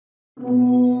Good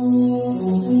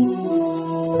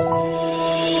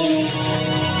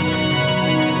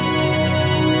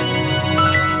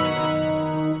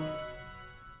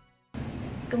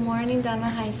morning, Donna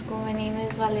High School. My name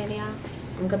is Valeria.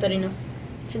 I'm Katarina.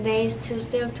 Today is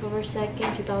Tuesday, October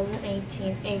 2nd,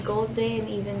 2018, a gold day and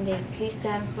even day. Please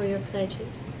stand for your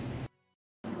pledges.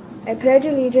 I pledge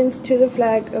allegiance to the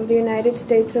flag of the United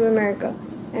States of America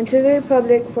and to the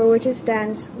republic for which it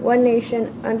stands, one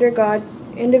nation, under God,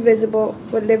 indivisible,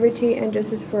 with liberty and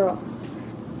justice for all.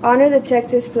 Honor the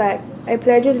Texas flag. I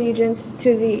pledge allegiance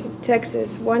to the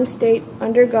Texas, one state,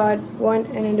 under God, one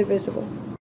and indivisible.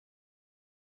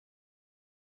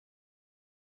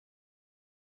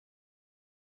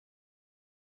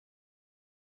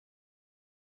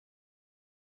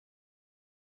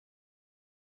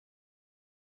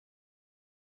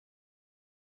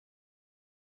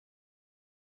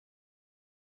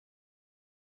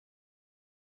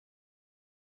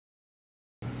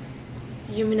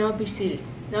 You may now be seated.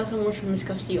 Now some words from Ms.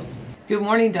 Castillo. Good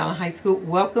morning, Donna High School.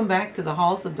 Welcome back to the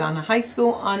halls of Donna High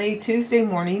School on a Tuesday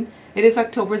morning. It is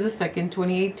October the 2nd,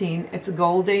 2018. It's a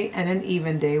gold day and an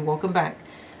even day. Welcome back.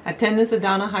 Attendance at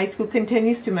Donna High School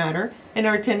continues to matter, and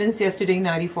our attendance yesterday,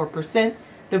 94%.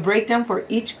 The breakdown for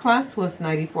each class was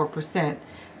 94%.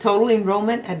 Total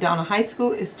enrollment at Donna High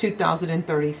School is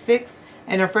 2,036,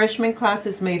 and our freshman class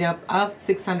is made up of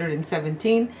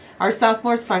 617. Our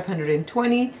sophomores,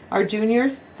 520. Our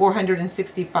juniors,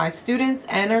 465 students,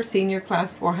 and our senior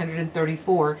class,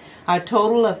 434. A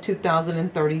total of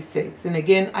 2,036. And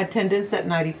again, attendance at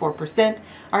 94%.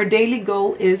 Our daily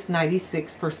goal is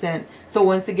 96%. So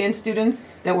once again, students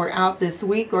that were out this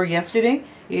week or yesterday,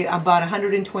 about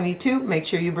 122, make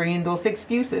sure you bring in those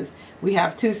excuses. We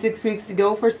have 6 weeks to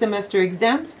go for semester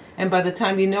exams, and by the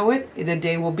time you know it, the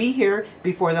day will be here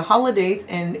before the holidays,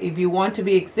 and if you want to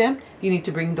be exempt, you need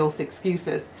to bring those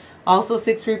excuses. Also,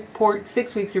 6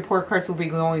 weeks report cards will be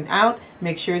going out.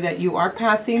 Make sure that you are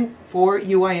passing for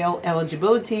UIL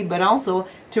eligibility, but also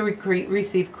to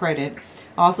receive credit.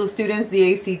 Also, students,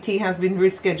 the ACT has been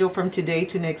rescheduled from today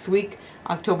to next week,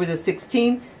 October the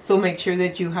 16th, so make sure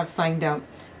that you have signed up.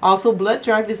 Also, blood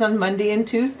drive is on Monday and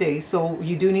Tuesday, so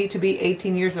you do need to be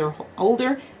 18 years or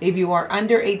older. If you are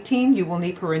under 18, you will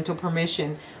need parental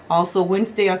permission. Also,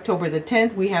 Wednesday, October the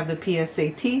 10th, we have the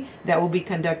PSAT that will be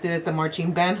conducted at the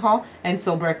Marching Band Hall, and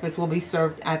so breakfast will be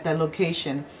served at that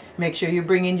location. Make sure you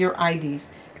bring in your IDs.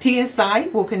 TSI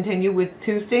will continue with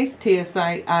Tuesdays,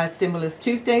 TSI Stimulus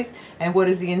Tuesdays, and what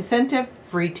is the incentive?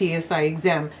 Free TSI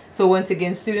exam. So once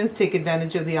again, students, take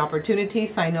advantage of the opportunity,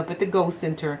 sign up at the Go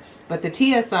Center. But the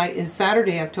TSI is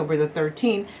Saturday, October the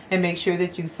 13th, and make sure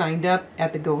that you signed up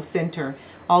at the Go Center.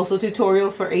 Also,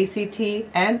 tutorials for ACT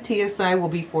and TSI will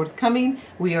be forthcoming.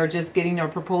 We are just getting our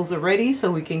proposal ready so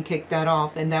we can kick that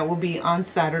off, and that will be on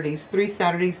Saturdays, 3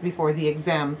 Saturdays before the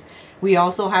exams. We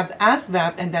also have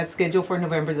ASVAB, and that's scheduled for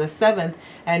November the 7th,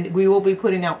 and we will be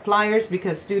putting out flyers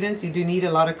because students, you do need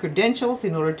a lot of credentials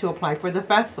in order to apply for the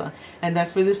FAFSA, and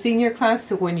that's for the senior class,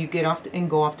 so when you get off and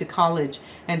go off to college.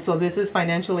 And so this is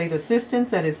financial aid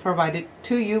assistance that is provided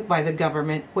to you by the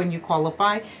government when you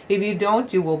qualify. If you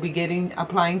don't, you will be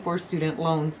applying for student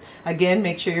loans. Again,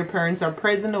 make sure your parents are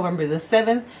present November the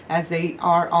 7th, as they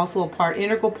are also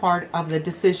integral part of the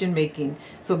decision making.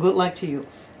 So good luck to you.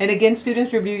 And again,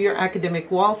 students, review your academic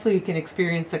wall so you can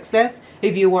experience success.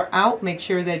 If you are out, make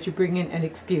sure that you bring in an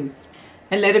excuse.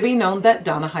 And let it be known that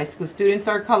Donna High School students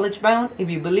are college bound. If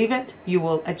you believe it, you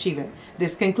will achieve it.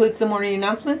 This concludes the morning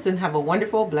announcements, and have a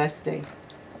wonderful, blessed day.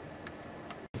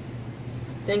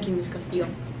 Thank you, Ms. Castillo.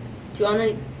 To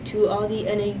all the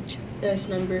NHS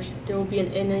members, there will be an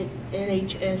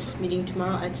NHS meeting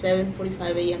tomorrow at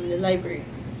 7:45 a.m. in the library.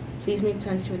 Please make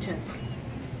plans to attend.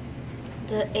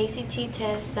 The ACT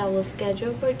test that was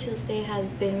scheduled for Tuesday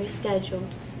has been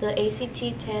rescheduled. The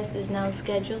ACT test is now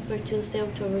scheduled for Tuesday,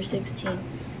 October 16th.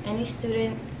 Any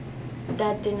student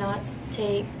that did not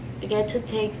get to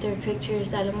take their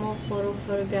pictures, Alamo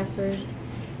photographers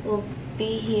will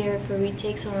be here for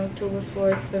retakes on October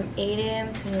 4th from 8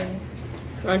 a.m. to noon.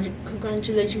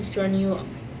 Congratulations to our new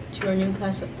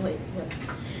class.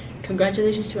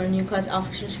 Congratulations to our new class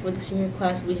officers for the senior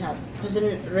class. We have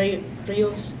President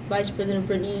Rios, Vice President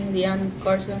Brittany Leanne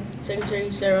Garza,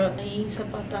 Secretary Sarah A.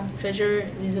 Zapata, Treasurer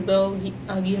Isabel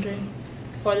Aguirre,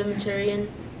 Parliamentarian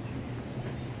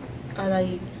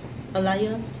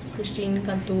Alaya Christine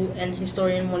Cantu, and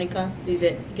Historian Monica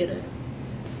Lizette Guerra.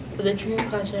 For the junior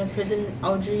class, we have President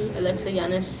Audrey Alexa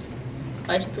Yanes,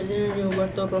 Vice President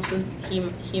Roberto Rosas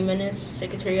Jimenez,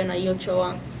 Secretary Anaí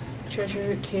Ochoa,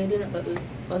 Treasurer Kaylin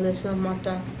Alyssa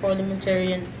Mata,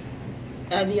 Parliamentarian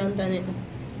Avion Danin,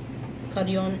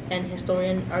 Carrion and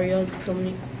historian Ariel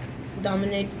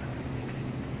Dominic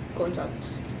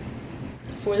Gonzalez.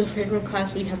 For the freshman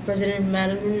class, we have President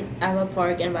Madeline Ava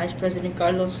Park and Vice President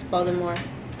Carlos Valdemar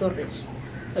Torres.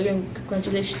 Again,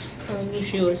 congratulations on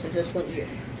wish you a successful year.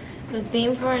 The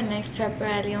theme for our next prep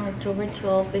rally on October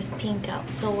 12th is Pink Out.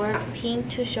 So wear pink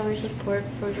to show your support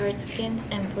for Redskins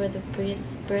and for the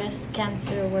breast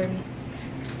cancer awareness.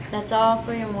 That's all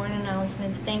for your morning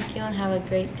announcements. Thank you and have a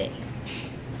great day.